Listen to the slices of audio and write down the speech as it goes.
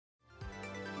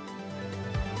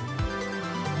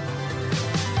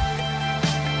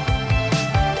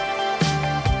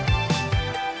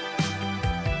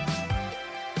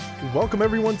Welcome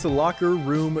everyone to Locker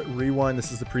Room Rewind.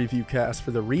 This is the preview cast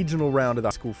for the regional round of the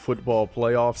high school football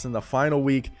playoffs in the final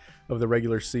week of the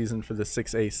regular season for the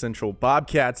 6A Central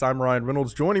Bobcats. I'm Ryan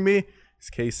Reynolds. Joining me is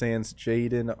K-San's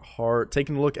Jaden Hart.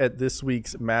 Taking a look at this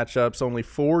week's matchups, only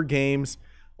 4 games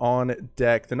on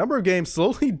deck. The number of games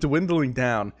slowly dwindling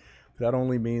down. That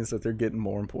only means that they're getting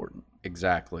more important.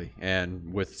 Exactly.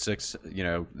 And with 6,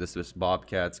 this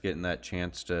Bobcats getting that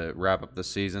chance to wrap up the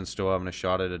season, still having a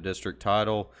shot at a district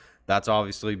title, that's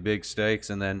obviously big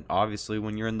stakes. And then obviously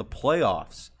when you're in the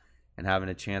playoffs and having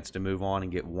a chance to move on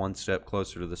and get one step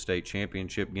closer to the state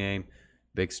championship game,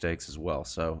 big stakes as well.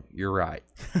 So you're right.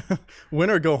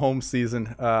 Win or go home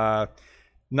season.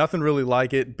 Nothing really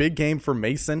like it. Big game for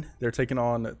Mason. They're taking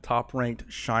on top-ranked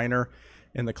Shiner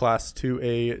in the Class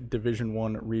 2A Division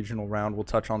I regional round. We'll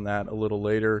touch on that a little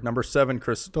later. Number 7,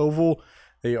 Christoval.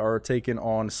 They are taking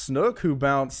on Snook, who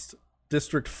bounced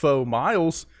district foe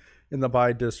Miles in the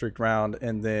bi-district round.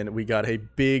 And then we got a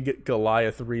big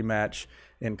Goliath rematch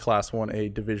in Class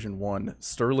 1A Division I,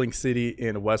 Sterling City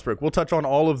and Westbrook. We'll touch on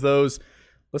all of those.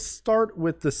 Let's start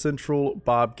with the Central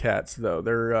Bobcats, though.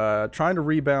 They're trying to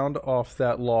rebound off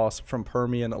that loss from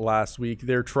Permian last week.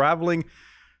 They're traveling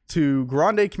to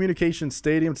Grande Communications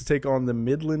Stadium to take on the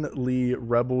Midland Lee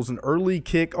Rebels. An early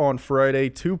kick on Friday,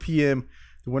 2 p.m.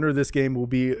 The winner of this game will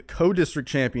be co-district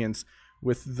champions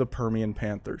with the Permian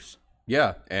Panthers.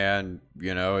 Yeah, and,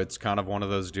 it's kind of one of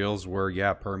those deals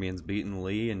where, Permian's beaten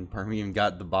Lee, and Permian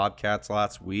got the Bobcats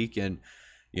last week, and,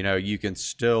 you can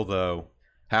still, though,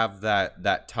 have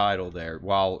that title there.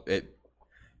 While it,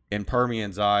 in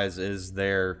Permian's eyes, is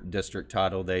their district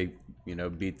title, they,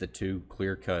 beat the 2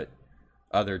 clear-cut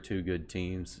other 2 good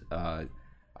teams.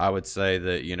 I would say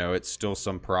that, it's still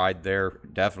some pride there.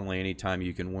 Definitely anytime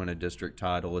you can win a district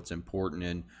title, it's important.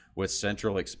 And with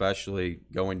Central especially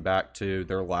going back to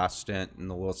their last stint in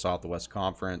the Little Southwest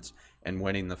Conference and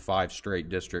winning the 5 straight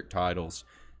district titles,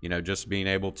 just being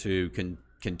able to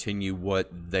continue what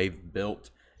they've built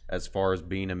as far as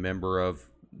being a member of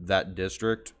that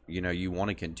district, you want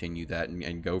to continue that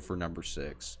and go for number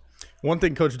 6. One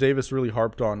thing Coach Davis really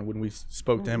harped on when we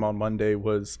spoke to him on Monday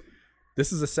was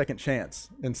this is a second chance,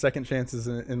 and second chances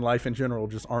in life in general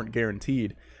just aren't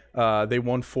guaranteed. They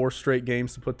won 4 straight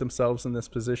games to put themselves in this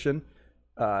position.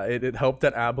 It helped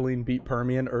that Abilene beat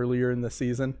Permian earlier in the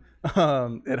season.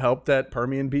 It helped that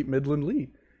Permian beat Midland Lee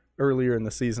earlier in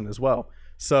the season as well.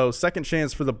 So second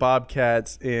chance for the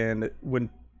Bobcats, and when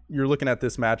you're looking at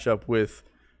this matchup with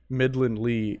Midland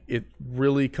Lee, it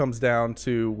really comes down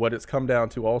to what it's come down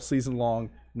to all season long,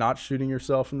 not shooting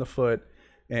yourself in the foot,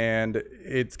 and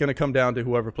it's going to come down to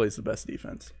whoever plays the best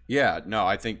defense. Yeah, no,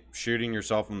 I think shooting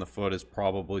yourself in the foot is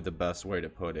probably the best way to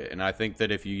put it. And I think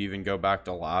that if you even go back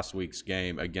to last week's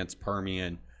game against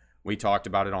Permian, we talked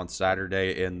about it on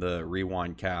Saturday in the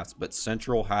Rewind cast, but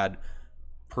Central had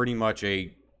pretty much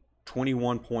a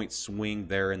 21-point swing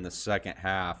there in the second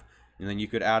half. And then you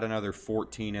could add another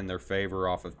 14 in their favor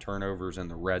off of turnovers in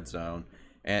the red zone.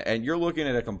 And you're looking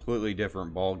at a completely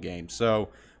different ball game. So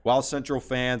while Central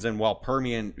fans and while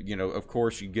Permian, of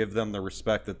course, you give them the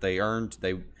respect that they earned.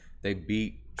 They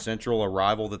beat Central, a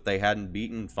rival that they hadn't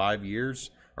beaten 5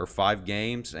 years or 5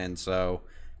 games. And so,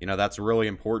 that's really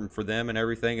important for them and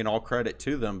everything, and all credit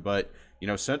to them. But,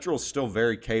 Central is still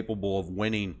very capable of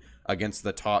winning against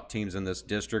the top teams in this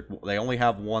district. They only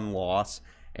have 1 loss.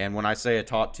 And when I say a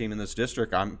top team in this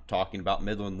district, I'm talking about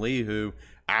Midland Lee, who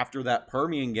after that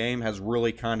Permian game has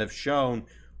really kind of shown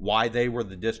why they were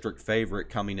the district favorite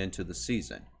coming into the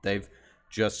season. They've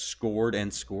just scored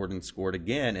and scored and scored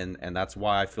again, and that's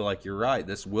why I feel like you're right.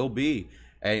 This will be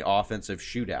a offensive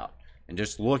shootout. And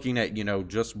just looking at,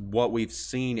 just what we've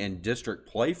seen in district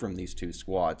play from these 2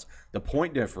 squads, the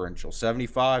point differential,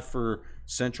 75 for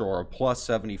Central, or a plus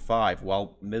 75,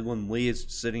 while Midland Lee is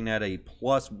sitting at a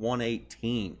plus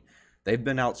 118. They've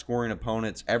been outscoring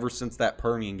opponents ever since that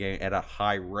Permian game at a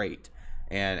high rate.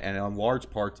 And in large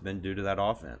part, it's been due to that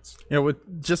offense.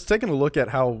 With just taking a look at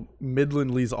how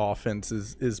Midland Lee's offense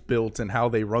is built and how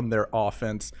they run their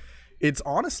offense, it's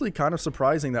honestly kind of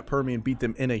surprising that Permian beat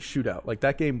them in a shootout. Like,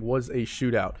 that game was a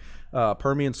shootout.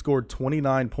 Permian scored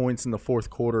 29 points in the fourth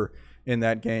quarter in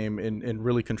that game and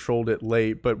really controlled it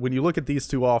late. But when you look at these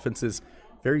 2 offenses,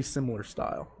 very similar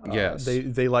style. Yes.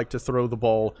 They like to throw the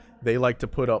ball. They like to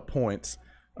put up points.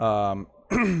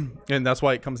 And that's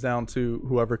why it comes down to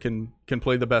whoever can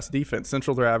play the best defense.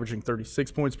 Central, they're averaging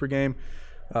 36 points per game.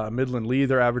 Midland Lee,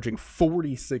 they're averaging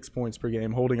 46 points per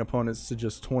game, holding opponents to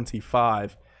just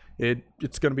 25.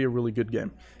 It's going to be a really good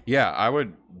game. Yeah, I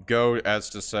would go as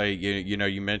to say,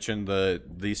 you mentioned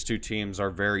these 2 teams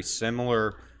are very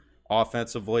similar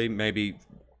offensively, maybe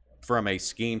from a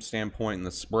scheme standpoint in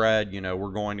the spread, we're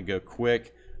going to go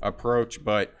quick approach,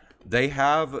 but they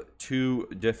have two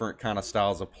different kind of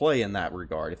styles of play in that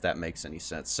regard, if that makes any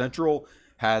sense. Central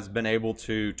has been able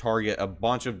to target a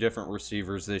bunch of different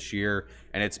receivers this year,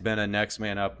 and it's been a next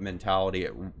man up mentality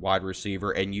at wide receiver.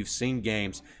 And you've seen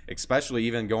games, especially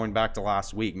even going back to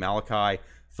last week, Malachi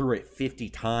threw it 50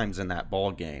 times in that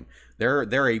ball game. They're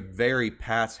a very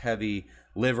pass heavy,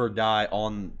 live or die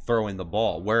on throwing the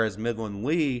ball, whereas Midland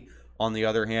Lee, on the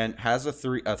other hand, has a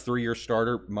three-year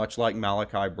starter, much like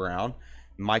Malachi Brown.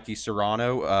 Mikey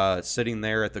Serrano sitting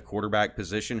there at the quarterback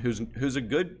position, who's a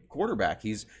good quarterback.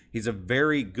 He's a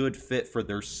very good fit for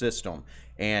their system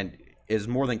and is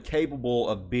more than capable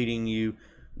of beating you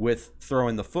with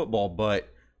throwing the football.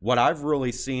 But what I've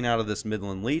really seen out of this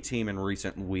Midland Lee team in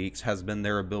recent weeks has been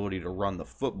their ability to run the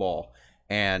football.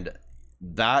 And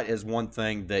that is one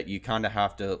thing that you kind of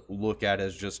have to look at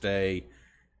as just a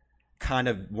kind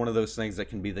of one of those things that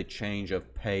can be the change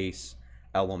of pace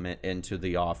element into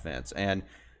the offense. And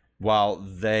while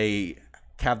they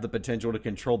have the potential to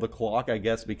control the clock, I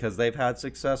guess, because they've had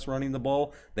success running the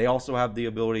ball, they also have the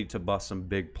ability to bust some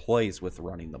big plays with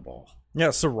running the ball.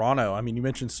 Yeah, Serrano. I mean, you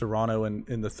mentioned Serrano and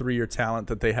the 3-year talent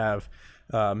that they have.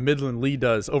 Midland Lee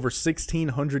does over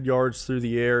 1,600 yards through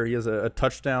the air. He has a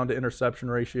touchdown to interception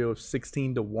ratio of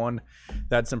 16-1.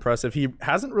 That's impressive. He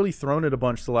hasn't really thrown it a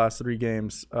bunch the last 3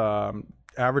 games,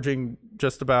 averaging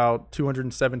just about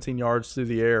 217 yards through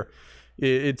the air.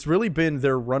 It's really been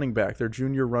their running back, their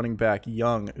junior running back,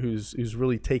 Young, who's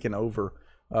really taken over.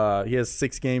 He has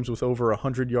 6 games with over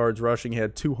 100 yards rushing. He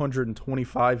had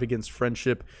 225 against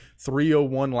Friendship,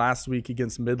 301 last week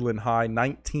against Midland High,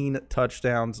 19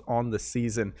 touchdowns on the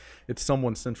season. It's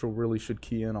someone Central really should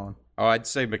key in on. Oh, I'd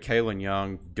say Michaelan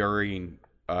Young during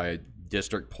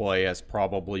district play has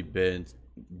probably been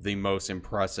the most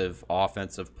impressive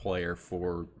offensive player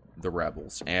for the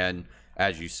Rebels. And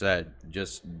as you said,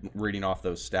 just reading off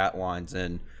those stat lines,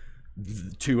 and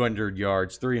 200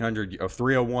 yards,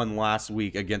 301 last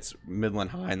week against Midland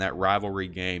High in that rivalry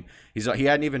game. He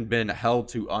hadn't even been held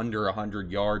to under 100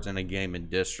 yards in a game in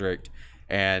district,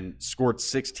 and scored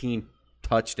 16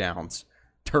 touchdowns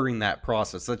during that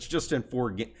process. That's just in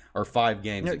 5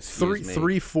 games.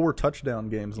 Yeah, 4 touchdown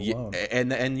games alone. Yeah,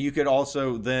 and you could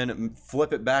also then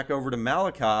flip it back over to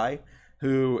Malachi,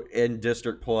 who in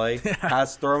district play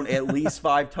has thrown at least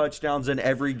 5 touchdowns in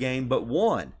every game but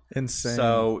one. Insane.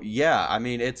 So yeah, I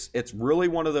mean it's really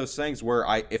one of those things where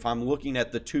if I'm looking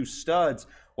at the 2 studs,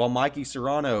 while Mikey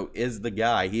Serrano is the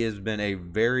guy, he has been a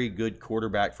very good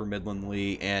quarterback for Midland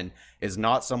Lee and is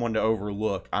not someone to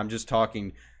overlook. I'm just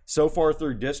talking so far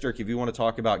through district. If you want to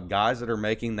talk about guys that are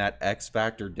making that X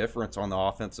factor difference on the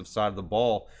offensive side of the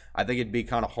ball, I think it'd be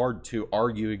kind of hard to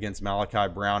argue against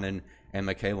Malachi Brown and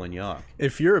Michaelan Young.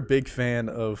 If you're a big fan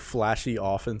of flashy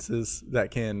offenses that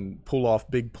can pull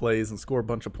off big plays and score a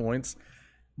bunch of points,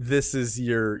 this is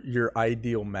your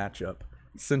ideal matchup.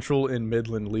 Central and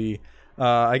Midland Lee.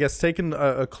 I guess taking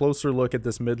a closer look at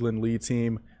this Midland Lee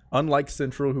team, unlike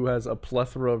Central, who has a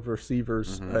plethora of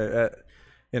receivers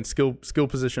and skill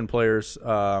position players,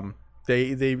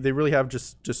 they really have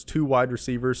just 2 wide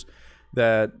receivers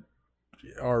that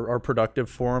are productive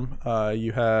for them.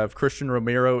 You have Christian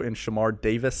Romero and Shamar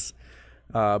Davis,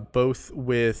 both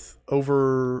with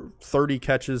over 30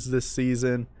 catches this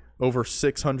season, over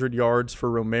 600 yards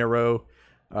for Romero,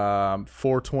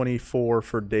 424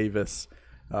 for Davis.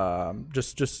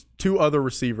 Just 2 other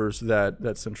receivers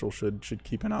that Central should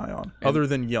keep an eye on, other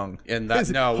than Young. And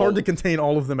that's hard to contain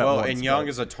all of them at once. And Young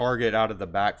is a target out of the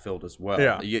backfield as well.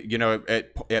 Yeah. You know,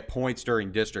 at points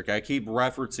during district, I keep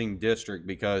referencing district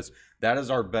because that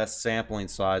is our best sampling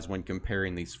size when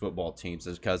comparing these football teams,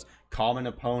 is because common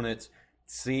opponents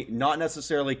see not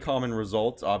necessarily common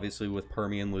results, obviously with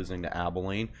Permian losing to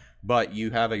Abilene, but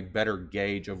you have a better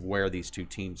gauge of where these 2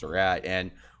 teams are at. And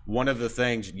one of the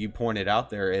things you pointed out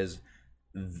there is,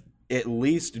 at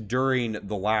least during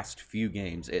the last few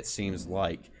games, it seems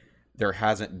like there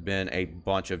hasn't been a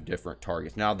bunch of different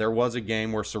targets. Now, there was a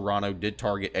game where Serrano did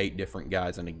target 8 different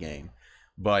guys in a game,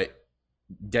 but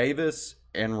Davis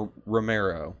and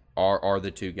Romero are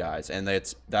the 2 guys. And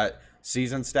that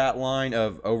season stat line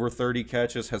of over 30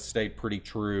 catches has stayed pretty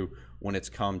true when it's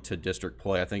come to district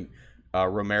play. I think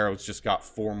Romero's just got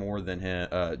 4 more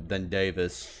than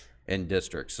Davis in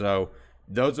district. So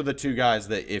those are the 2 guys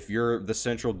that, if you're the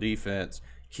Central defense,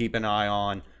 keep an eye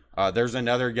on. There's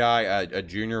another guy, a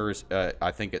junior,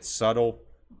 I think it's Subtle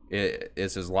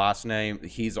is his last name.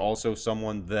 He's also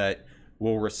someone that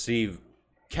will receive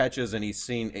catches, and he's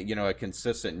seen a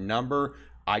consistent number.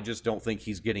 I just don't think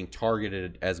he's getting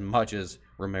targeted as much as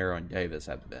Romero and Davis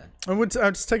have been. I'm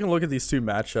just taking a look at these two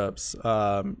matchups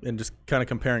and just kind of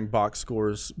comparing box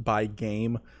scores by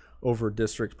game over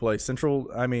district play. Central,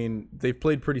 I mean, they've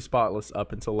played pretty spotless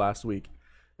up until last week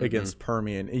against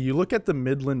Permian. And you look at the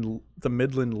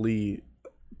Midland Lee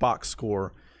box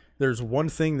score, there's one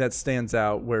thing that stands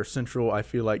out where Central, I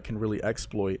feel like, can really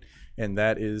exploit, and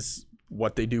that is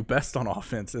what they do best on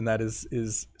offense, and that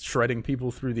is shredding people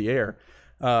through the air.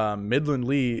 Midland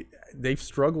Lee, they've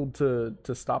struggled to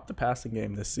stop the passing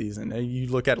game this season. And you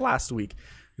look at last week,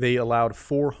 they allowed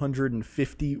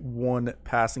 451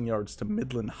 passing yards to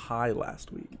Midland High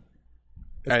last week.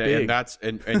 That's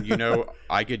big. And you know,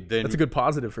 I could then that's a good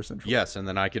positive for Central. Yes, and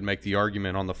then I could make the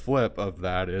argument on the flip of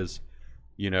that is,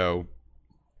 you know,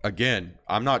 again,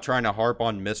 I'm not trying to harp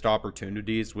on missed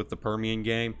opportunities with the Permian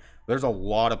game. There's a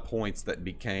lot of points that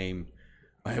became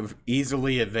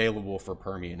easily available for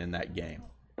Permian in that game.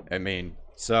 I mean,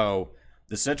 so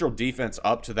the Central defense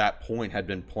up to that point had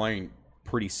been playing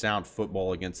pretty sound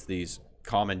football against these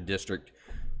common district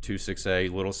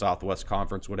 2-6A, Little Southwest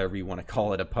Conference, whatever you want to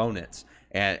call it, opponents.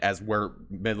 And as where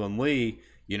Midland Lee,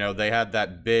 you know, they had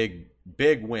that big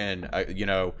win, you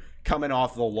know, coming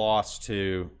off the loss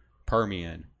to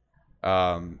Permian.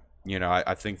 You know,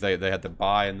 I think they had the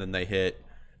bye, and then they hit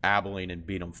Abilene and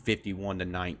beat them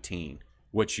 51-19,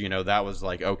 which, you know, that was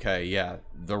like, okay, yeah,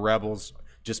 the Rebels,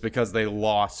 just because they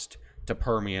lost to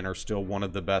Permian, are still one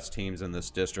of the best teams in this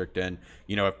district. And,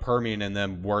 you know, if Permian and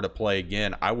them were to play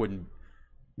again,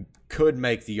 could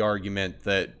make the argument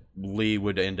that Lee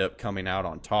would end up coming out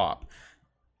on top.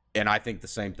 And I think the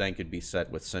same thing could be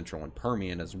said with Central and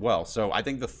Permian as well. So I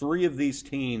think the three of these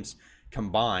teams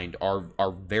combined are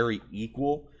very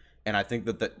equal. And I think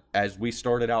that as we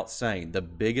started out saying, the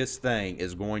biggest thing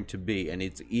is going to be, and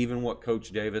it's even what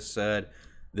Coach Davis said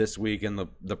this week in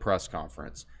the press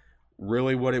conference,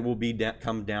 really what it will be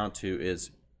come down to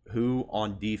is who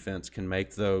on defense can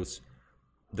make those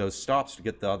stops to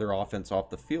get the other offense off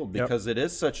the field, because it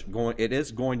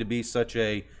is going to be such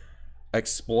a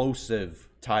explosive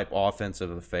type offensive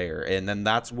affair. And then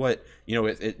that's what, you know,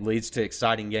 it leads to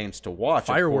exciting games to watch.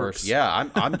 Fireworks. Yeah,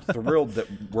 I'm thrilled that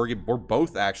we're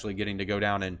both actually getting to go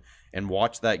down and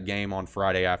watch that game on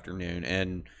Friday afternoon.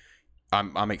 And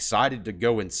I'm excited to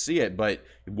go and see it. But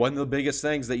one of the biggest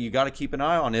things that you got to keep an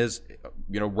eye on is,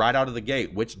 you know, right out of the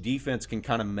gate, which defense can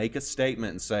kind of make a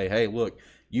statement and say, hey, look,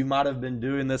 you might have been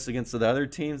doing this against the other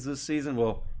teams this season.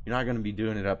 Well, you're not going to be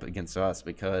doing it up against us,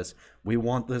 because we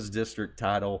want this district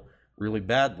title really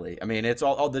badly. I mean, it's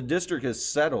all the district is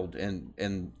settled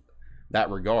in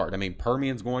that regard. I mean,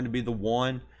 Permian's going to be the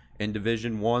 1 in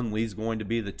Division 1, Lee's going to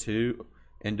be the 2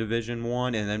 in Division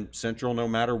 1, and then Central, no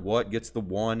matter what, gets the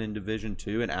 1 in Division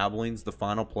 2, and Abilene's the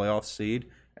final playoff seed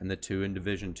and the 2 in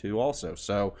Division 2 also.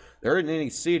 So there isn't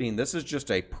any seeding. This is just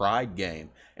a pride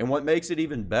game. And what makes it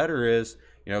even better is,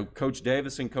 you know, Coach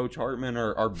Davis and Coach Hartman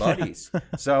are buddies.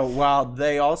 So while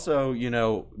they also, you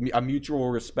know, a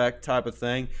mutual respect type of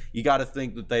thing, you got to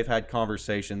think that they've had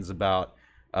conversations about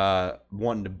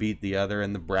wanting to beat the other,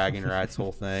 and the bragging rights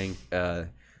whole thing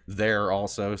there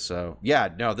also. So, yeah,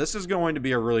 no, this is going to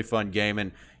be a really fun game.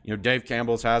 And, you know, Dave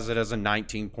Campbell's has it as a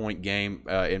 19-point game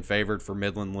in favored for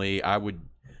Midland Lee.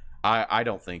 I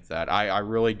don't think that. I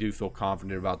really do feel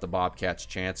confident about the Bobcats'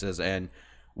 chances. And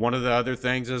one of the other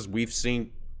things is we've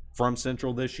seen from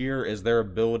Central this year is their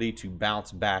ability to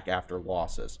bounce back after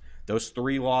losses. Those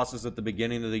 3 losses at the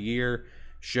beginning of the year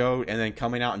showed, and then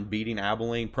coming out and beating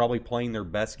Abilene, probably playing their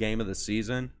best game of the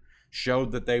season,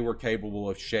 showed that they were capable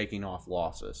of shaking off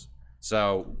losses.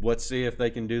 So let's see if they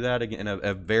can do that again in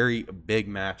a very big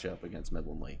matchup against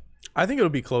Midland Lee. I think it'll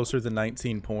be closer than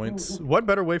 19 points. What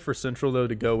better way for Central, though,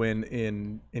 to go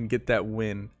in and get that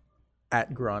win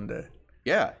at Grande?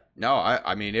 Yeah. No,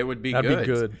 I mean, it would be That'd good. Be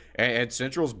good. And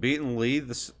Central's beaten Lee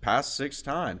the past 6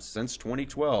 times since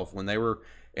 2012 when they were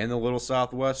in the Little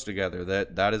Southwest together.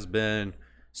 That has been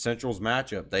Central's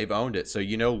matchup. They've owned it. So,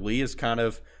 you know, Lee is kind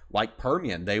of like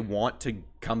Permian. They want to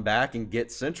come back and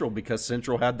get Central because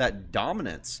Central had that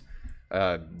dominance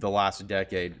the last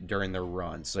decade during their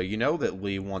run. So, you know that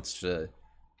Lee wants to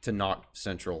knock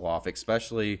Central off,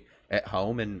 especially at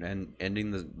home and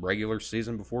ending the regular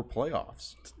season before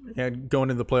playoffs. And going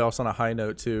into the playoffs on a high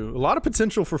note, too. A lot of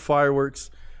potential for fireworks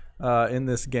in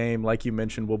this game. Like you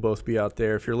mentioned, we'll both be out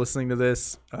there. If you're listening to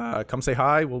this, come say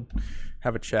hi. We'll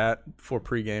have a chat before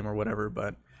pregame or whatever.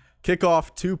 But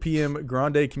kickoff, 2 p.m.,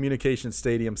 Grande Communications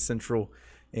Stadium, Central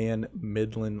and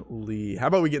Midland Lee. How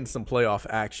about we get into some playoff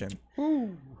action?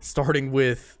 Ooh. Starting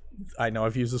with, I know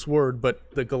I've used this word,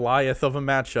 but the Goliath of a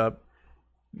matchup,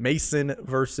 Mason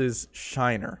versus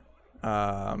Shiner.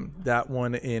 That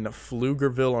one in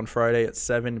Pflugerville on Friday at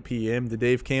 7 p.m. The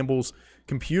Dave Campbell's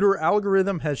computer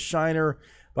algorithm has Shiner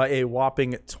by a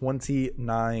whopping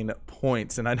 29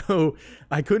 points. And I know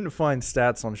I couldn't find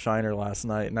stats on Shiner last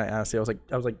night, and I asked you,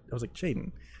 I was like,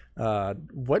 Jaden,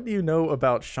 what do you know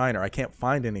about Shiner? I can't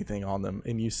find anything on them.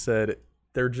 And you said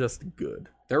they're just good.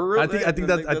 They're really, I think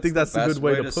that's a good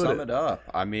way to put sum it up.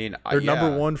 I mean, they're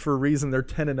number one for a reason. They're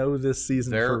 10-0 this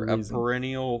season. They're for a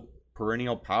reason.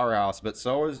 perennial powerhouse, but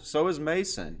so is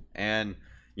Mason. And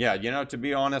yeah, to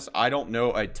be honest, I don't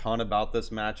know a ton about this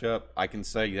matchup. I can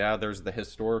say, yeah, there's the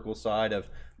historical side of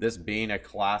this being a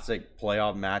classic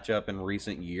playoff matchup in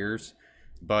recent years.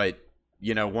 But,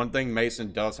 one thing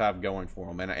Mason does have going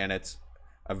for him, and it's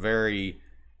a very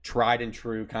tried and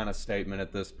true kind of statement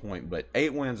at this point, but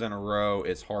 8 wins in a row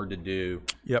is hard to do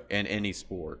in any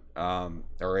sport,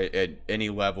 or at any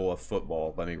level of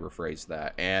football. Let me rephrase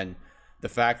that. And the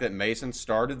fact that Mason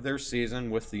started their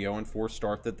season with the 0-4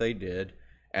 start that they did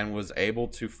and was able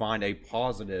to find a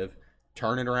positive,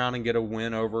 turn it around and get a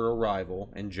win over a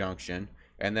rival in Junction,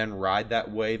 and then ride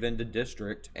that wave into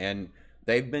district, and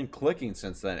they've been clicking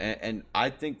since then. And I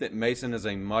think that Mason is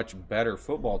a much better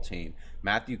football team.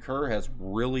 Matthew Kerr has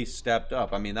really stepped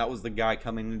up. I mean, that was the guy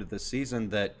coming into the season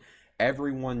that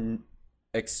everyone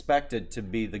expected to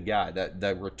be the guy, that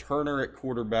the returner at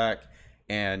quarterback.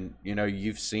 And,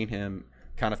 you've seen him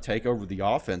kind of take over the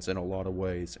offense in a lot of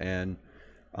ways. And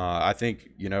I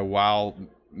think, while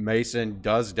Mason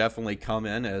does definitely come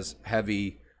in as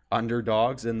heavy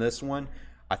underdogs in this one,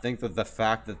 I think that the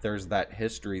fact that there's that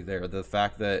history there, the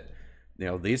fact that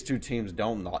these two teams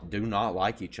do not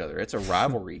like each other, it's a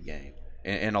rivalry game.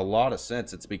 In a lot of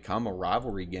sense, it's become a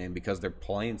rivalry game because they're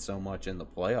playing so much in the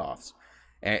playoffs.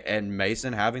 And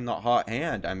Mason having the hot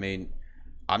hand, I mean,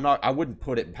 I wouldn't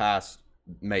put it past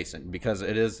Mason because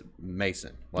it is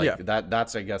Mason.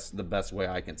 That's I guess the best way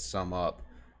I can sum up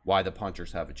why the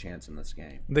Punchers have a chance in this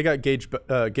game. They got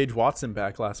Gage Watson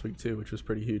back last week too, which was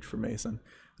pretty huge for Mason.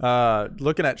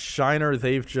 Looking at Shiner,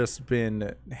 they've just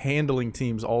been handling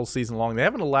teams all season long. They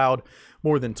haven't allowed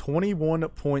more than 21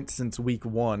 points since week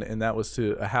 1, and that was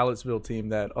to a Hallettsville team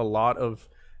that a lot of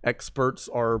experts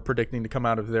are predicting to come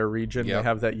out of their region. Yep. They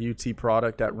have that UT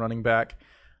product at running back.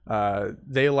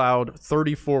 They allowed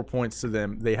 34 points to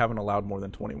them. They haven't allowed more than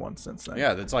 21 since then.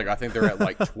 Yeah, that's I think they're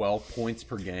at 12 points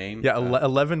per game. Yeah,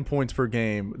 11 points per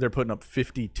game. They're putting up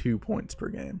 52 points per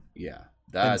game. Yeah.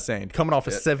 That's insane. Coming off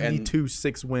a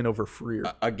 72-6 win over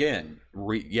Freer. Again,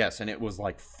 yes, and it was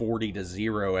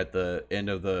 40-0 at the end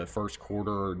of the first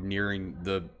quarter, nearing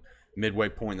the midway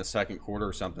point in the second quarter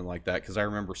or something like that, because I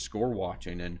remember score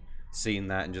watching and seeing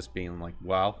that and just being like,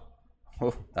 wow,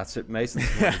 that's what Mason's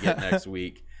going to get next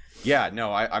week. Yeah,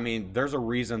 no, I mean, there's a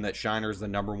reason that Shiner's the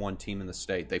number 1 team in the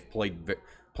state. They've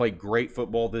played great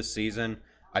football this season.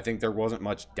 I think there wasn't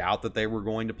much doubt that they were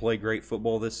going to play great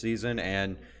football this season,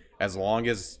 and as long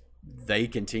as they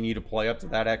continue to play up to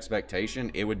that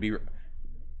expectation, it would be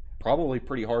probably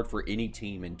pretty hard for any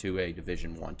team in 2A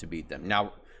Division I to beat them.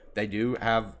 Now, they do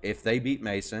have, if they beat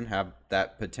Mason, have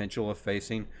that potential of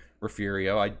facing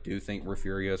Refugio. I do think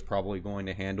Refugio is probably going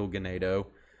to handle Ganado.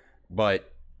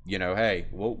 But, hey,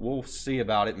 we'll see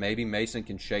about it. Maybe Mason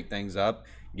can shake things up,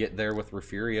 get there with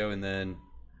Refugio, and then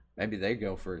maybe they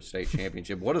go for a state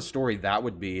championship. What a story that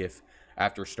would be if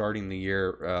after starting the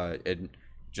year and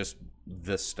just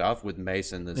the stuff with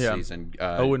Mason this season.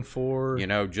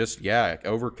 0-4.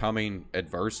 Overcoming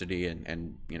adversity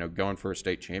and going for a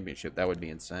state championship. That would be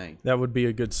insane. That would be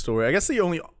a good story. I guess the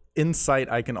only insight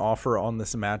I can offer on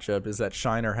this matchup is that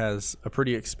Shiner has a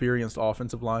pretty experienced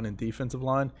offensive line and defensive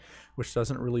line, which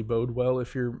doesn't really bode well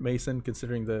if you're Mason,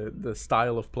 considering the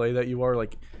style of play that you are.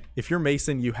 If you're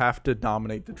Mason, you have to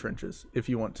dominate the trenches if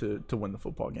you want to win the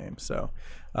football game. So,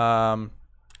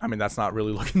 I mean, that's not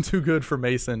really looking too good for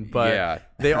Mason, but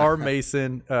they are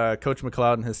Mason. Coach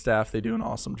McLeod and his staff, they do an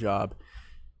awesome job.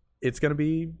 It's going to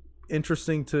be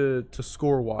interesting to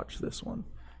score watch this one.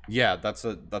 Yeah, I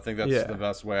think that's the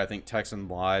best way. I think Texan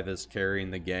Live is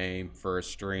carrying the game for a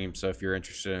stream, so if you're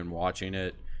interested in watching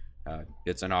it,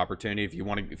 it's an opportunity.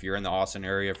 If you're in the Austin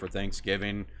area for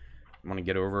Thanksgiving, you want to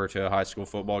get over to a high school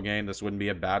football game, this wouldn't be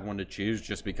a bad one to choose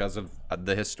just because of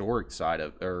the historic side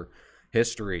of or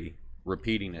history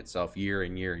repeating itself year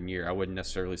and year and year. I wouldn't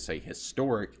necessarily say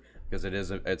historic because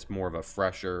it's more of a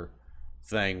fresher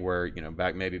thing where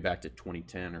back to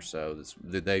 2010 or so.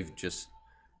 They've just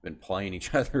been playing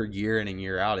each other year in and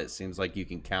year out. It seems like you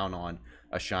can count on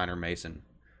a Shiner Mason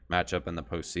matchup in the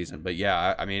postseason. But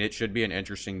yeah, I mean, it should be an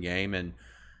interesting game, and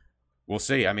we'll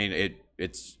see. I mean,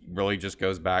 it's really just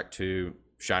goes back to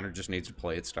Shiner just needs to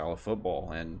play its style of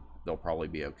football, and they'll probably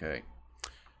be okay.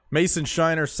 Mason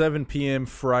Shiner, 7 p.m.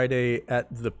 Friday at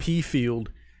the P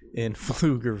Field in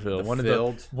Pflugerville.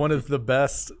 One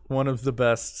of the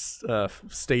best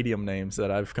stadium names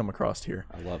that I've come across here.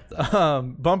 I love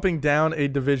that. Bumping down a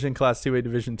division, Class 2A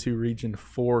Division 2 Region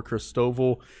 4,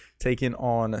 Christoval taking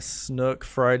on Snook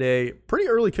Friday. Pretty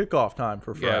early kickoff time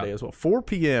for Friday as well. 4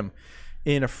 p.m.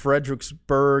 in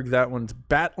Fredericksburg. That one's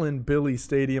Battling Billy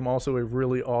Stadium, also a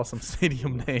really awesome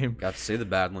stadium name. Got to see the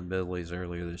Battling Billies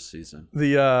earlier this season.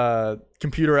 The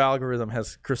computer algorithm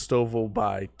has Christoval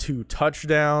by 2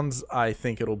 touchdowns. I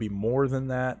think it'll be more than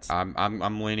that.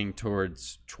 I'm leaning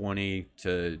towards 20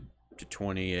 to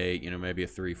 28. Maybe a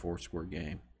 3-4 score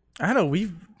game. I know we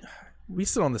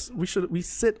sit on this. We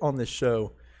sit on this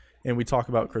show, and we talk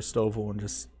about Christoval and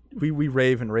just. We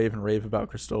rave and rave and rave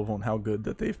about Christoval and how good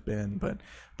that they've been. But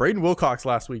Braden Wilcox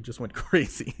last week just went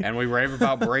crazy. And we rave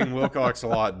about Braden Wilcox a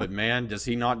lot, but man, does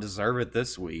he not deserve it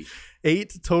this week?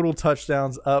 8 total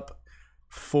touchdowns up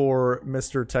for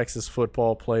Mr. Texas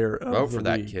Football Player of Vote the for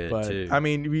that week. kid, but, too. I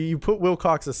mean, you put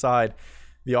Wilcox aside,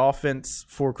 the offense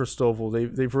for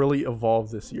Christoval, they've really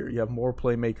evolved this year. You have more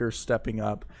playmakers stepping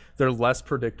up. They're less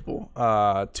predictable.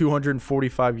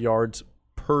 245 yards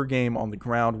per game on the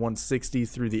ground, 160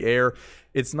 through the air.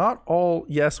 It's not all,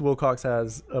 yes, Wilcox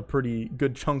has a pretty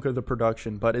good chunk of the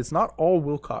production, but it's not all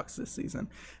Wilcox this season.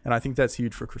 And I think that's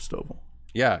huge for Christoval.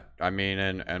 Yeah, I mean,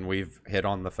 and we've hit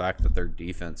on the fact that their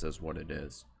defense is what it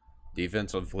is.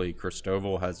 Defensively,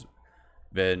 Christoval has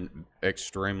been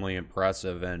extremely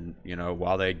impressive. And,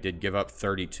 while they did give up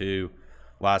 32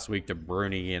 last week to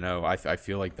Bruni, I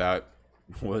feel like that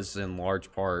was in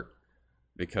large part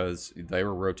because they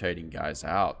were rotating guys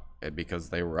out because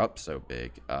they were up so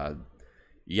big.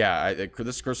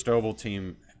 This Christoval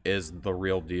team is the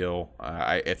real deal.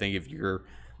 I think if you're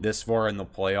this far in the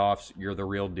playoffs, you're the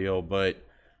real deal. But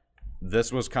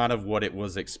this was kind of what it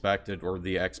was expected, or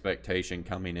the expectation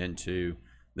coming into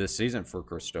this season for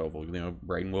Christoval.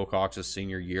 Braden Wilcox's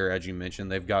senior year, as you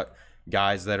mentioned, they've got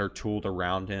guys that are tooled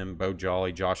around him, Bo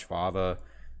Jolly, Josh Fava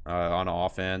on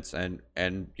offense. And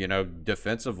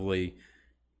defensively,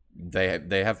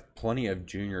 they have plenty of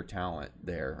junior talent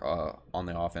there on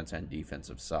the offense and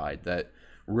defensive side that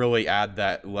really add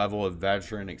that level of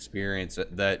veteran experience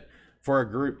that for a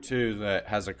group too that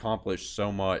has accomplished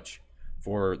so much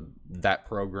for that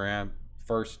program.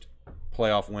 First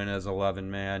playoff win as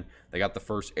 11-man. They got the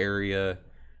first area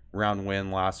round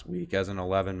win last week as an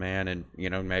 11-man, and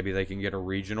maybe they can get a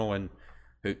regional, and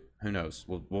who knows?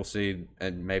 We'll see,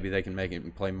 and maybe they can make it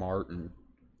and play Martin.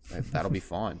 That'll be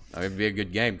fun. It'd be a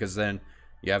good game because then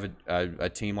you have a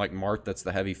team like Mart that's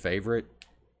the heavy favorite,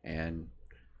 and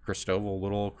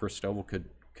little Christoval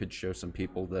could show some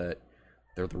people that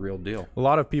they're the real deal. A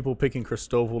lot of people picking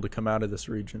Christoval to come out of this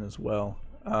region as well.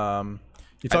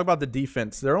 You talk about the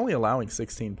defense; they're only allowing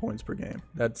 16 points per game.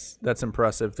 That's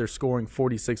impressive. They're scoring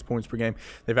 46 points per game.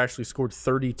 They've actually scored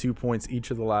 32 points each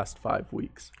of the last 5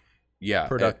 weeks. Yeah,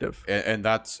 productive. And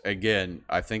that's, again,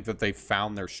 I think that they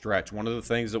found their stretch. One of the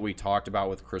things that we talked about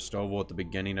with Christoval at the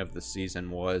beginning of the season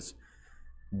was,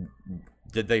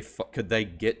 could they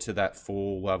get to that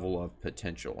full level of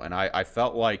potential? And I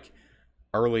felt like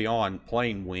early on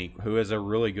playing Wink, who is a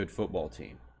really good football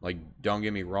team. Like, don't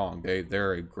get me wrong,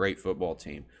 they're a great football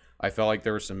team. I felt like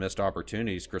there were some missed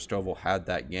opportunities. Christoval had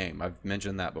that game. I've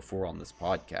mentioned that before on this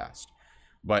podcast.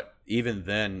 But even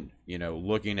then,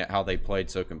 looking at how they played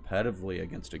so competitively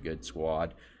against a good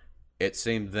squad, it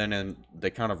seemed then they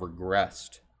kind of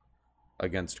regressed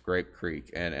against Grape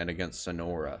Creek and against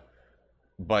Sonora.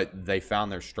 But they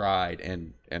found their stride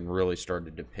and really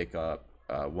started to pick up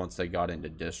once they got into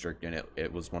district. And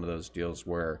it was one of those deals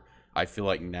where I feel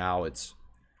like now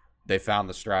they found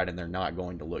the stride and they're not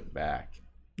going to look back.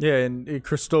 Yeah, and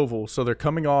Christoval, so they're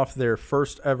coming off their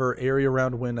first ever area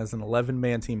round win as an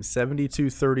 11-man team,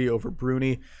 72-30 over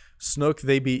Bruni. Snook,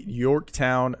 they beat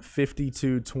Yorktown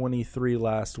 52-23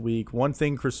 last week. One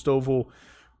thing Christoval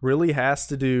really has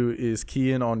to do is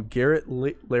key in on Garrett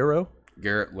Lero.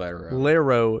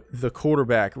 Lero, the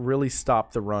quarterback, really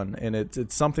stopped the run, and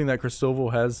it's something that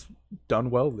Christoval has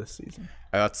done well this season.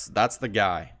 That's the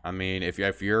guy. I mean,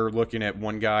 if you're looking at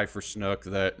one guy for Snook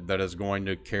that is going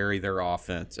to carry their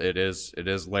offense, it is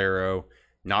Lero.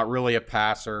 Not really a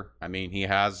passer. I mean, he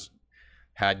has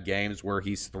had games where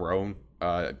he's thrown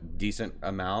a decent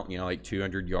amount, like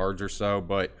 200 yards or so.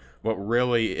 But what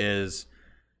really is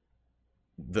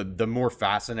the more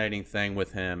fascinating thing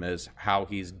with him is how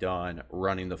he's done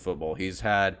running the football. He's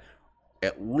had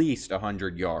at least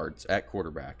 100 yards at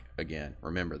quarterback. Again,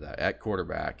 remember that, at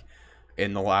quarterback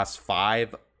in the last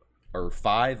 5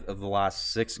 of the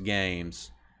last 6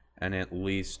 games, and at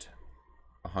least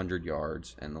 100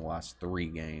 yards in the last 3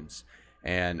 games.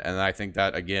 And I think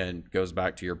that, again, goes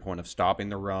back to your point of stopping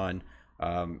the run.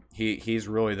 He's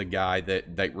really the guy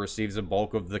that receives a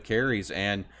bulk of the carries,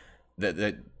 and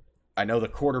that I know the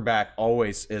quarterback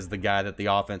always is the guy that the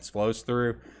offense flows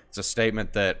through. It's a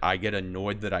statement that I get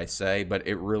annoyed that I say, but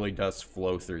it really does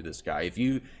flow through this guy. If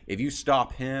you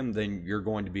stop him, then you're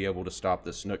going to be able to stop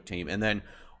the Snook team. And then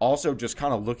also just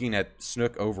kind of looking at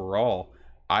Snook overall,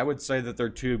 I would say that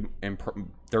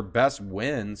their best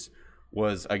wins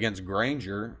was against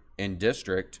Granger in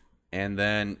district and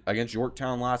then against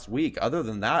Yorktown last week. Other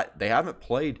than that, they haven't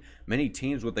played many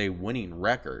teams with a winning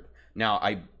record. Now,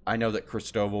 I know that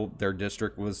Cristobal, their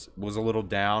district, was a little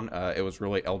down. It was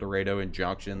really El Dorado and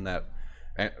Junction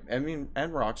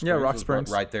and Rock Springs, Rock was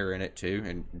Springs right there in it too.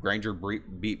 And Granger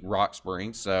beat Rock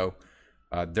Springs, so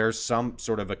there's some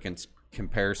sort of a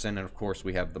comparison. And of course,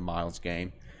 we have the Miles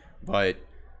game, but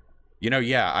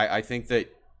I think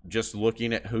that just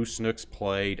looking at who Snooks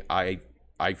played,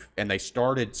 and they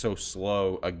started so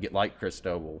slow, like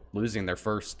Cristobal, losing their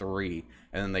first 3,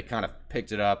 and then they kind of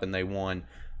picked it up and they won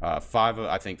 5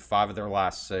 of their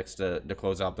last 6 to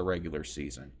close out the regular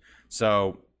season.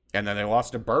 So, and then they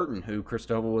lost to Burton, who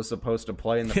Cristobal was supposed to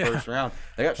play in the first round.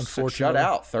 They got shut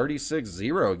out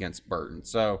 36-0 against Burton.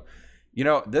 So,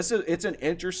 it's an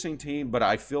interesting team, but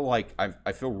I feel like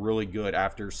I feel really good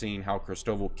after seeing how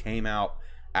Cristobal came out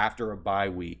after a bye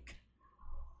week.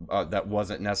 That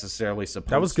wasn't necessarily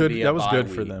supposed to be a bye week. That was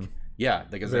good for them. Yeah,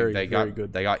 because they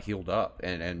got healed up,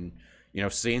 and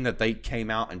seeing that they came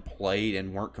out and played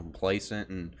and weren't complacent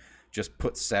and just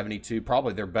put 72,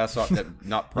 probably their best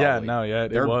not probably.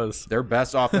 It was their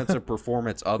best offensive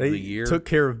performance of the year. Took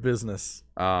care of business.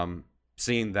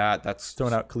 Seeing that's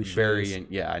throwing out cliches.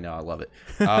 I know, I love it.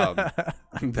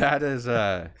 That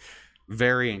is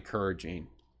very encouraging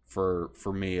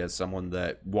for me as someone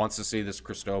that wants to see this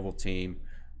Cristobal team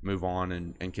move on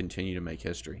and continue to make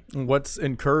history. What's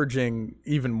encouraging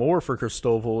even more for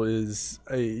Cristobal is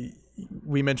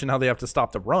we mentioned how they have to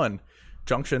stop the run.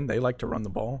 Junction, they like to run the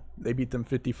ball. They beat them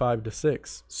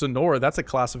 55-6. Sonora, that's a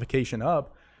classification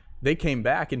up. They came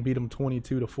back and beat them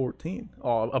 22-14.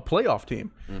 A playoff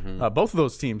team. Mm-hmm. Both of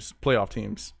those teams, playoff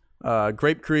teams.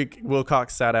 Grape Creek,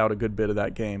 Wilcox sat out a good bit of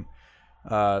that game.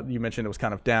 You mentioned it was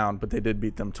kind of down, but they did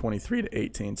beat them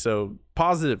 23-18. So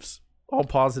positives. All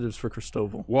positives for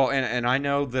Cristobal. Well, and I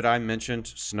know that I mentioned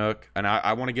Snook, and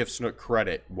I want to give Snook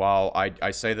credit. While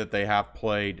I say that they have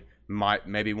played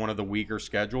maybe one of the weaker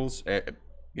schedules,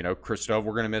 Cristobal,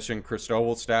 we're going to mention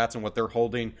Cristobal stats and what they're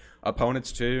holding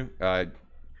opponents to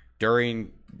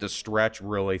during the stretch,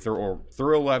 really, through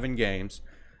 11 games.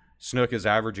 Snook is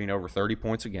averaging over 30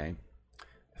 points a game,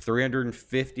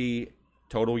 350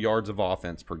 total yards of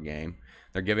offense per game.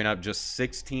 They're giving up just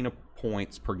 16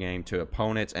 points per game to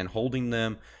opponents and holding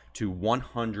them to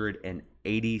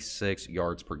 186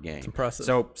 yards per game. It's impressive.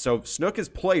 So Snook has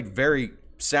played very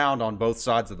sound on both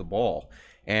sides of the ball.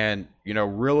 And,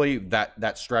 really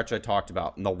that stretch I talked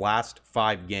about in the last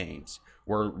 5 games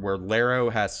where Laro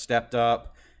has stepped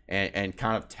up and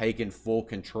kind of taken full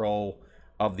control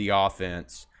of the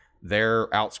offense, they're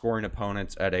outscoring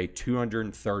opponents at a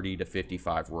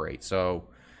 230-55 rate. So,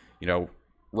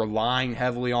 relying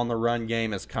heavily on the run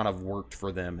game has kind of worked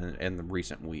for them in the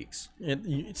recent weeks.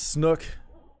 Snook,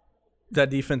 that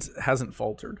defense hasn't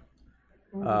faltered.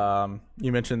 You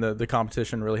mentioned the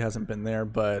competition really hasn't been there,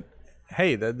 but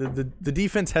hey, the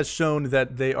defense has shown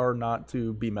that they are not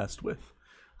to be messed with.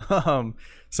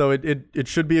 So it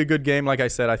should be a good game. Like I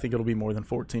said, I think it'll be more than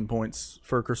 14 points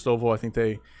for Cristobal. I think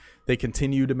they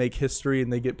continue to make history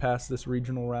and they get past this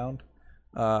regional round.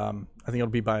 I think it'll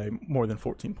be by more than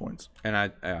 14 points.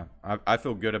 And I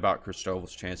feel good about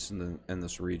Cristobal's chances in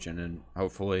this region, and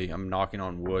hopefully I'm knocking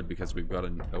on wood because we've got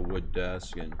a wood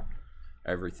desk and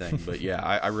everything. But yeah,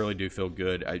 I really do feel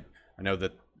good. I know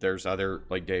that there's other,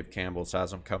 like Dave Campbell's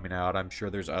has them coming out. I'm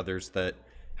sure there's others that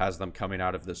has them coming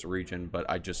out of this region, but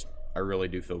I really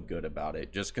do feel good about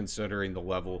it, just considering the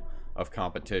level of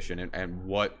competition and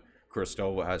what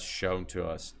Cristobal has shown to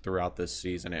us throughout this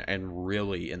season, and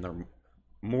really in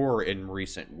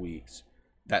recent weeks.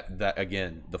 That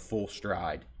again, the full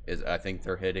stride is, I think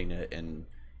they're hitting it, and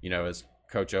as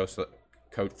Coach Otho,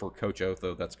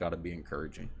 that's got to be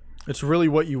encouraging. It's really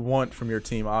what you want from your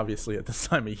team, obviously, at this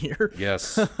time of year.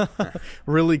 Yes.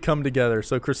 Really come together.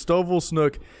 So Cristobal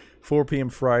Snook, 4 p.m.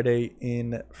 Friday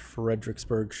in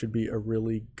Fredericksburg, should be a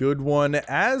really good one,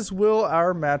 as will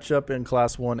our matchup in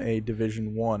Class 1A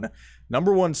Division 1.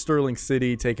 Number 1 Sterling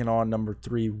City taking on number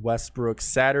 3 Westbrook,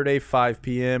 Saturday, 5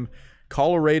 p.m.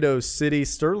 Colorado City.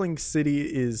 Sterling City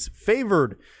is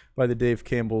favored by the Dave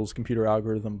Campbell's computer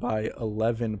algorithm by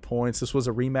 11 points. This was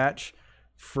a rematch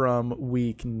from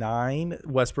week 9.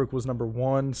 Westbrook was number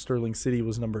 1. Sterling City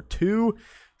was number 2.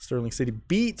 Sterling City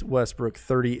beat Westbrook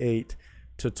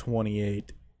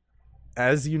 38-28.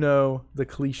 As you know, the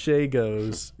cliche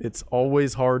goes, it's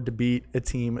always hard to beat a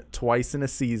team twice in a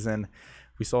season.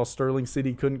 We saw Sterling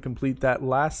City couldn't complete that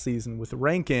last season with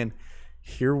Rankin.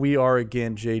 Here we are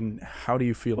again, Jaden. How do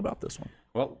you feel about this one?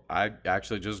 Well, I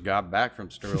actually just got back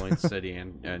from Sterling City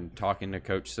and talking to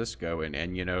Coach Cisco,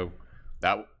 and you know,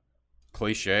 that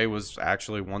cliche was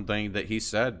actually one thing that he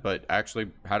said, but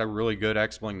actually had a really good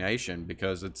explanation,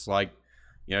 because it's like,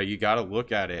 you know, you got to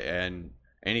look at it, and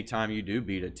anytime you do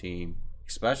beat a team,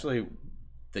 especially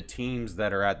the teams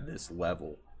that are at this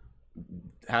level,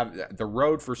 have the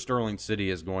road for Sterling City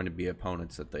is going to be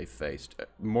opponents that they faced,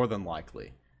 more than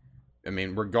likely. I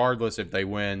mean, regardless if they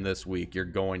win this week, you're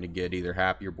going to get either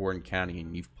Happy or Borden County,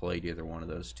 and you've played either one of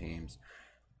those teams.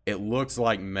 It looks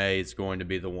like May is going to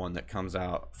be the one that comes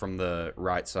out from the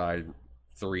right side,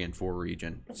 3 and 4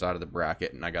 region side of the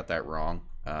bracket, and I got that wrong.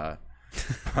 But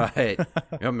you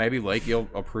know, maybe Lakey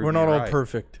will prove We're me not right. all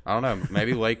perfect. I don't know.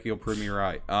 Maybe Lakey will prove me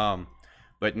right.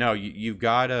 But no, you've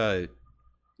got that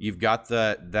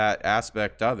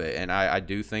aspect of it, and I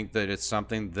do think that it's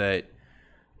something that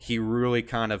he really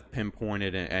kind of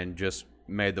pinpointed and just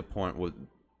made the point with.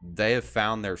 They have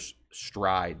found their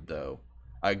stride, though.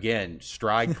 Again,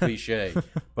 stride cliche,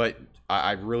 but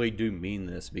I really do mean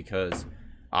this, because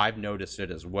I've noticed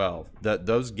it as well.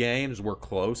 Those games were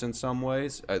close in some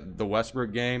ways. The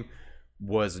Westbrook game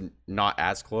was not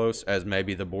as close as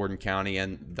maybe the Borden County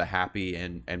and the Happy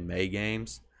and May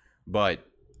games, but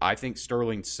I think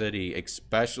Sterling City,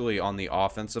 especially on the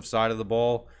offensive side of the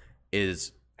ball,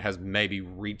 has maybe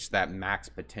reached that max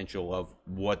potential of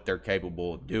what they're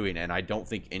capable of doing, and I don't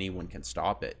think anyone can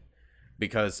stop it.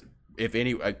 Because if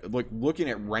any, looking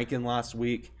at Rankin last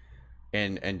week,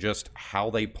 and just how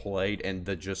they played, and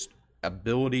the just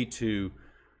ability to,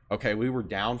 okay, we were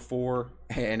down 4,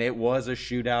 and it was a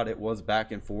shootout, it was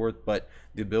back and forth, but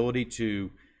the ability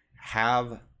to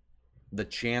have the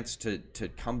chance to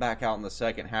come back out in the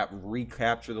second half,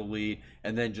 recapture the lead,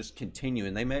 and then just continue.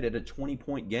 And they made it a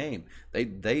 20-point game.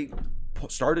 They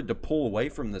started to pull away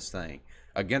from this thing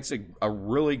against a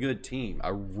really good team,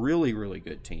 a really, really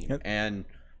good team. Yep. And,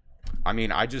 I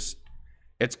mean,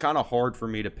 it's kind of hard for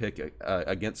me to pick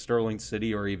against Sterling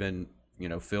City, or even, you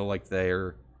know, feel like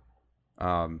they're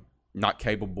not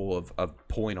capable of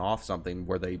pulling off something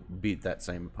where they beat that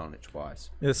same opponent twice.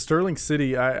 Yeah, Sterling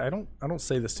City, I don't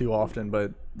say this too often,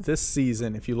 but this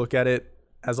season, if you look at it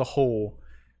as a whole,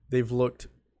 they've looked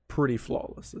pretty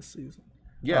flawless this season.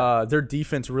 Yeah. Their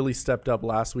defense really stepped up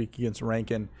last week against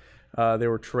Rankin. They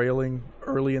were trailing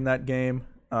early in that game.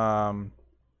 They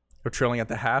were trailing at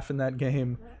the half in that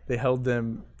game. They held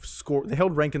Rankin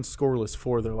scoreless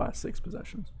for their last 6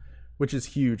 possessions, which is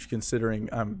huge considering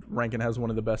Rankin has one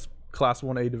of the best Class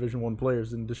 1A Division I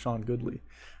players in Deshaun Goodley.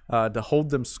 To hold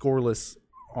them scoreless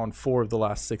on 4 of the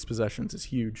last 6 possessions is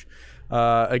huge.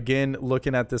 Again,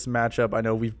 looking at this matchup, I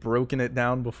know we've broken it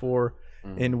down before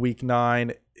in Week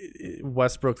 9.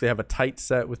 Westbrook, they have a tight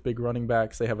set with big running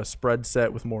backs. They have a spread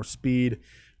set with more speed.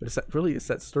 But it's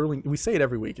that Sterling – we say it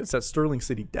every week. It's that Sterling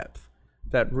City depth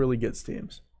that really gets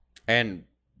teams. And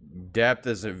depth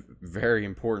is very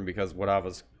important, because what I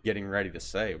was getting ready to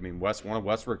say, I mean, one of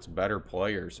Westbrook's better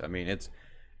players. I mean, it's,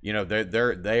 you know, they've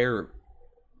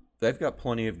got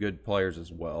plenty of good players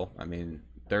as well. I mean,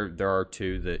 there are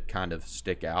 2 that kind of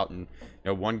stick out, and you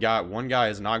know, one guy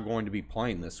is not going to be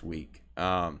playing this week,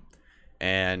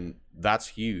 and that's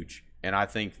huge. And I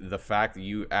think the fact that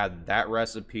you add that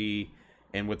recipe,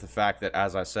 and with the fact that,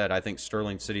 as I said, I think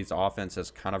Sterling City's offense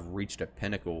has kind of reached a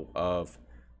pinnacle of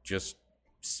just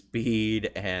speed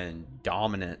and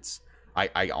dominance.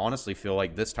 I honestly feel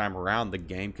like this time around the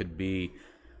game could be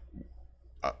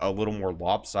a little more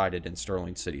lopsided in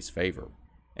Sterling City's favor.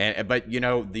 But you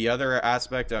know, the other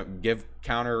aspect, give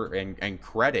counter and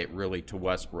credit really to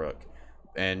Westbrook,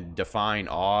 and defying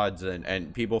odds,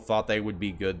 and people thought they would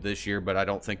be good this year, but I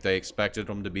don't think they expected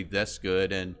them to be this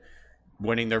good, and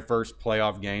winning their first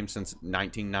playoff game since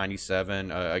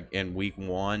 1997 in Week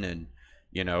 1, and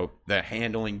you know, the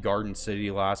handling Garden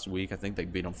City last week. I think they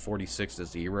beat them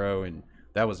 46-0, and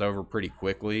that was over pretty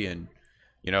quickly. And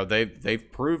you know,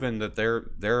 they've proven that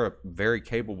they're a very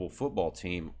capable football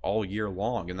team all year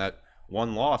long, and that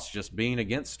one loss just being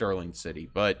against Sterling City.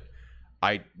 But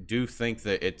I do think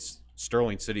that it's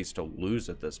Sterling City's to lose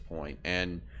at this point.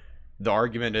 And the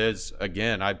argument is,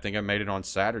 again, I think I made it on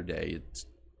Saturday.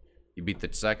 You beat the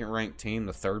 2nd-ranked team,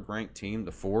 the 3rd-ranked team,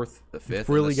 the 4th, the 5th, You've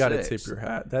really and the got 6th. to tip your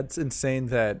hat. That's insane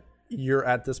that you're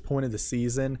at this point of the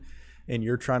season and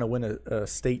you're trying to win a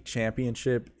state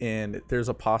championship, and there's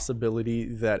a possibility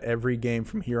that every game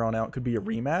from here on out could be a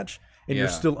rematch, and you're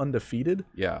still undefeated.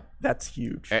 Yeah, that's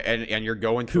huge. And you're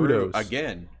going through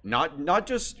again. Not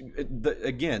just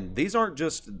again. These aren't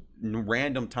just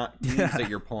random teams that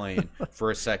you're playing for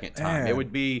a second time. It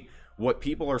would be what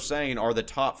people are saying are the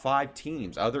top 5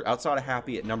 teams outside of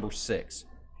Happy at number 6.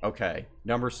 Okay,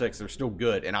 number 6. They're still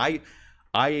good. And I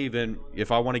even,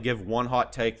 if I want to give one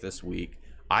hot take this week,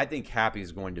 I think Happy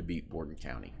is going to beat Borden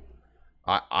County.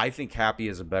 I think Happy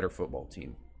is a better football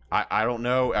team. I don't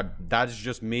know. That is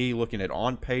just me looking at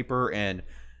on paper and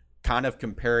kind of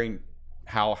comparing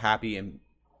how Happy and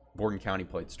Borden County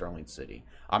played Sterling City.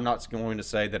 I'm not going to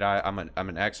say that I'm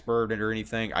an expert or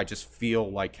anything. I just feel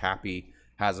like Happy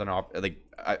has an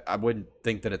I wouldn't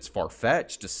think that it's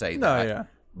far-fetched to say that. Yeah.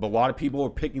 But a lot of people are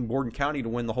picking Borden County to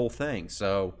win the whole thing.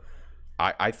 So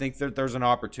I think that there's an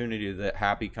opportunity that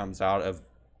Happy comes out of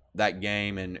that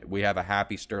game and we have a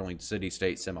Happy Sterling City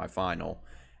State semifinal.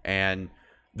 And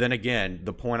then again,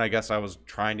 the point I guess I was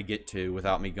trying to get to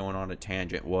without me going on a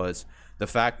tangent was the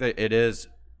fact that it is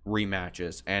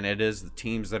rematches and it is the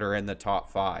teams that are in the top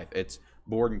 5. It's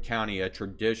Borden County, a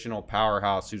traditional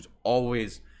powerhouse who's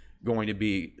always going to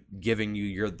be giving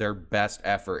you their best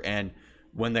effort. And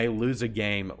when they lose a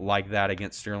game like that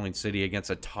against Sterling City, against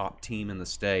a top team in the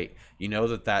state, you know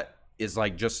that is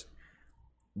like just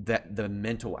that the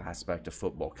mental aspect of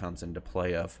football comes into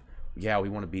play of, yeah, we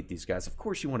want to beat these guys. Of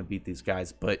course you want to beat these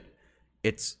guys, but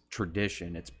it's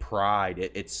tradition, it's pride,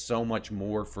 it's so much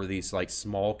more for these like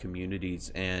small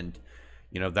communities. And,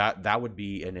 you know, that would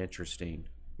be an interesting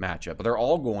matchup. But they're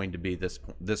all going to be this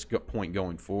point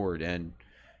going forward. And,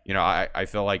 you know, I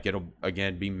feel like it'll,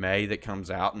 again, be May that comes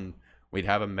out and we'd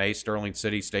have a May Sterling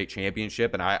City State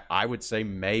Championship. And I would say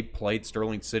May played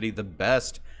Sterling City the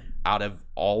best out of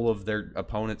all of their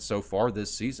opponents so far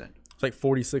this season. It's like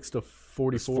 46-44.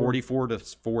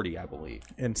 44-40, I believe.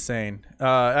 Insane.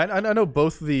 I know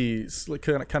both of the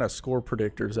kind of score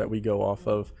predictors that we go off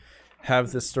of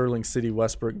have this Sterling City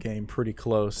Westbrook game pretty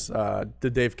close.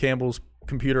 The Dave Campbell's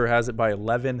computer has it by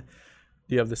 11.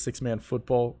 Do you have the 6-man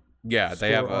football? Yeah,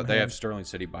 they have Sterling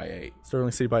City by 8.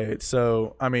 Sterling City by 8.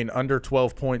 So, I mean, under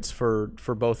 12 points for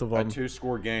both of them. A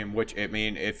 2-score game, which, I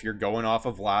mean, if you're going off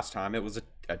of last time, it was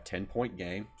a 10-point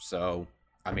game. So,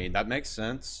 I mean, that makes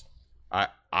sense.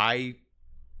 I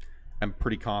am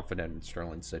pretty confident in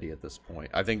Sterling City at this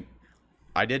point. I think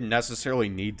I didn't necessarily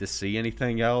need to see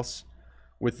anything else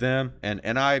with them.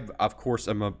 And I, of course,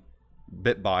 am a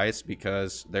bit biased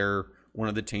because they're one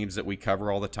of the teams that we cover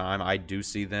all the time. I do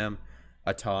see them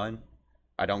a ton.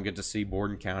 I don't get to see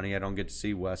Borden County. I don't get to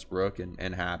see Westbrook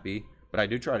and Happy. But I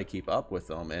do try to keep up with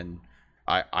them. And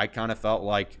I kind of felt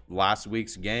like last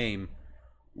week's game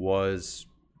was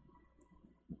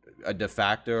a de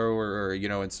facto or you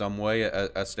know, in some way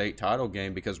a state title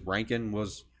game because Rankin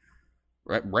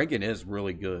is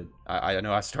really good. I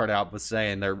know I started out with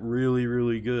saying they're really,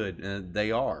 really good, and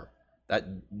they are. That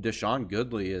Deshaun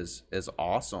Goodley is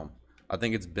awesome. I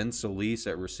think it's Ben Solis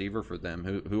at receiver for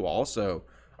them, who also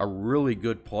a really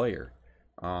good player.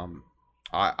 I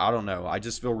don't know. I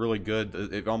just feel really good.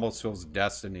 It almost feels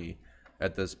destiny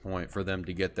at this point for them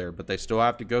to get there, but they still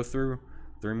have to go through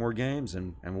 3 more games,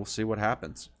 and we'll see what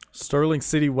happens. Sterling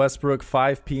City, Westbrook,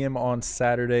 5 p.m. on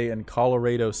Saturday, and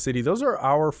Colorado City. Those are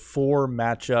our 4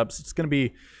 matchups. It's going to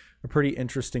be a pretty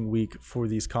interesting week for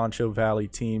these Concho Valley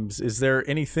teams. Is there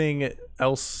anything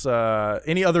else,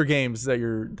 any other games that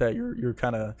you're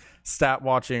kind of stat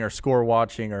watching or score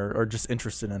watching or just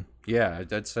interested in? Yeah,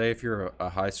 I'd say if you're a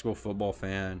high school football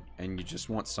fan and you just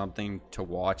want something to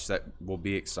watch that will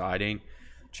be exciting,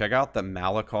 check out the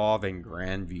Malakoff and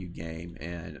Grandview game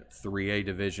in 3A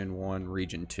Division I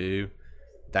Region 2.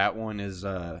 That one is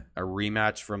a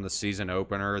rematch from the season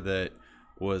opener that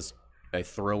was a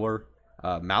thriller.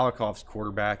 Malakoff's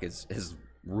quarterback is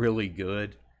really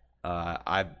good.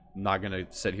 I'm not going to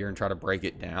sit here and try to break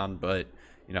it down, but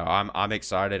you know, I'm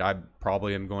excited. I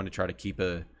probably am going to try to keep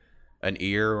an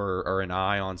ear or an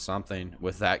eye on something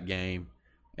with that game.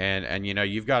 And you know,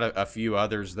 you've got a few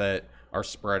others that are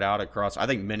spread out across. I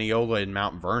think Mineola and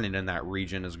Mount Vernon in that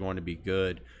region is going to be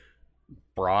good.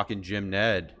 Brock and Jim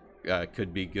Ned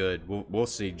could be good. We'll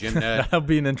see. Jim Ned. That'll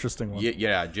be an interesting one.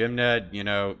 Yeah, Jim Ned, you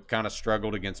know, kind of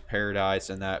struggled against Paradise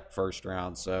in that first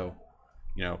round. So,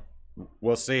 you know,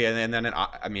 we'll see. And then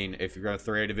I mean, if you're going to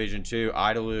 3A Division II,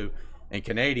 Idalou and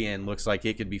Canadian looks like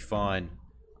it could be fun.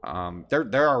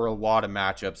 There are a lot of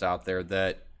matchups out there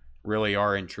that really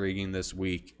are intriguing this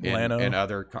week in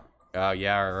other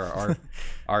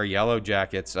our Yellow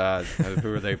Jackets,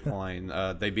 who are they playing?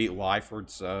 They beat Lyford,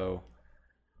 so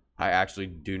I actually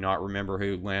do not remember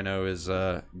who Llano is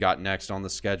got next on the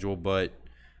schedule, but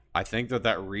I think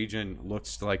that region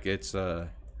looks like it's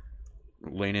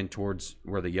leaning towards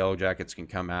where the Yellow Jackets can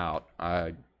come out.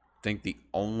 I think the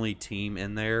only team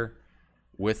in there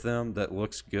with them that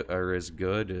looks good or is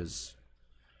good is,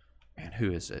 man,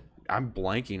 who is it? I'm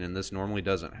blanking, and this normally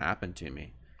doesn't happen to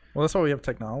me. Well, that's why we have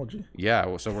technology. Yeah,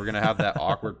 well, so we're gonna have that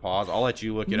awkward pause. I'll let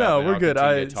you look it up. No, we're good.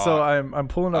 So I'm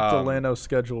pulling up the Llano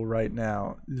schedule right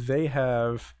now. They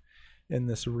have in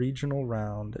this regional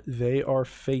round, they are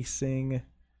facing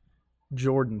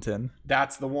Jordanton.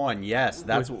 That's the one. Yes,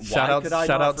 that's shout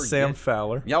out Sam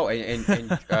Fowler. No,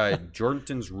 and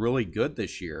Jordanton's really good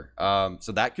this year.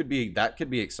 So that could be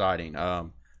exciting.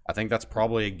 I think that's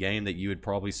probably a game that you would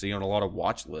probably see on a lot of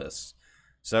watch lists.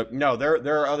 So, no,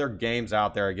 there are other games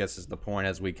out there, I guess, is the point,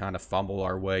 as we kind of fumble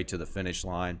our way to the finish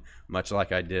line, much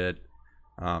like I did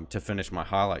to finish my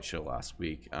highlight show last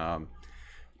week.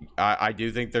 I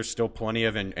do think there's still plenty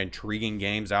of intriguing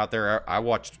games out there. I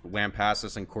watched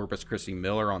Lampasas and Corpus Christi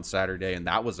Miller on Saturday, and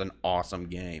that was an awesome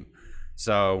game.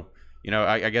 So,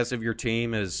 I guess if your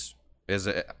team is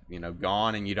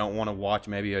gone and you don't want to watch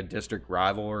maybe a district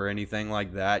rival or anything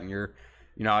like that, and you're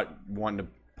not wanting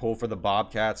to pull for the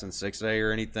Bobcats in 6A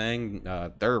or anything,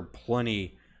 there are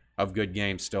plenty of good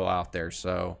games still out there.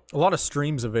 So a lot of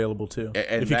streams available too.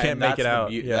 And if you can't make it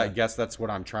out, I guess that's what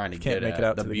I'm trying to get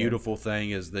at. The beautiful thing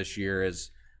is this year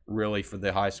is really for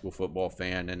the high school football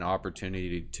fan an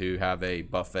opportunity to have a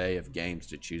buffet of games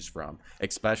to choose from,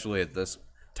 especially at this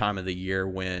time of the year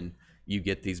when you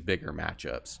get these bigger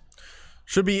matchups.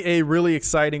 Should be a really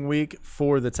exciting week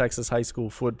for the Texas high school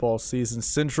football season.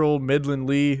 Central, Midland,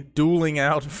 Lee dueling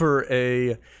out for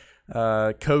a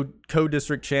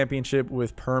co-district championship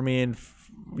with Permian.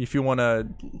 If you want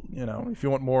if you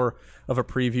want more of a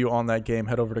preview on that game,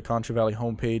 head over to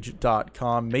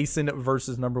ContraValleyHomepage.com. Mason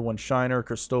versus number 1 Shiner,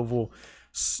 Cristoval,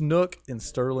 Snook, and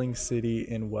Sterling City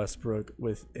in Westbrook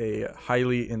with a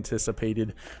highly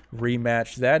anticipated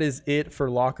rematch. That is it for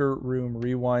Locker Room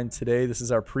Rewind today. This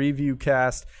is our preview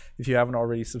cast. If you haven't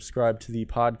already subscribed to the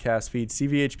podcast feed,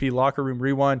 CVHP Locker Room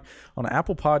Rewind on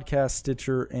Apple Podcasts,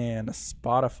 Stitcher, and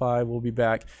Spotify. We'll be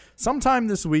back sometime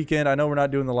this weekend. I know we're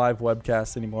not doing the live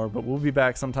webcast anymore, but we'll be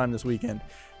back sometime this weekend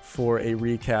for a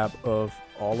recap of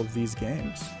all of these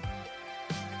games.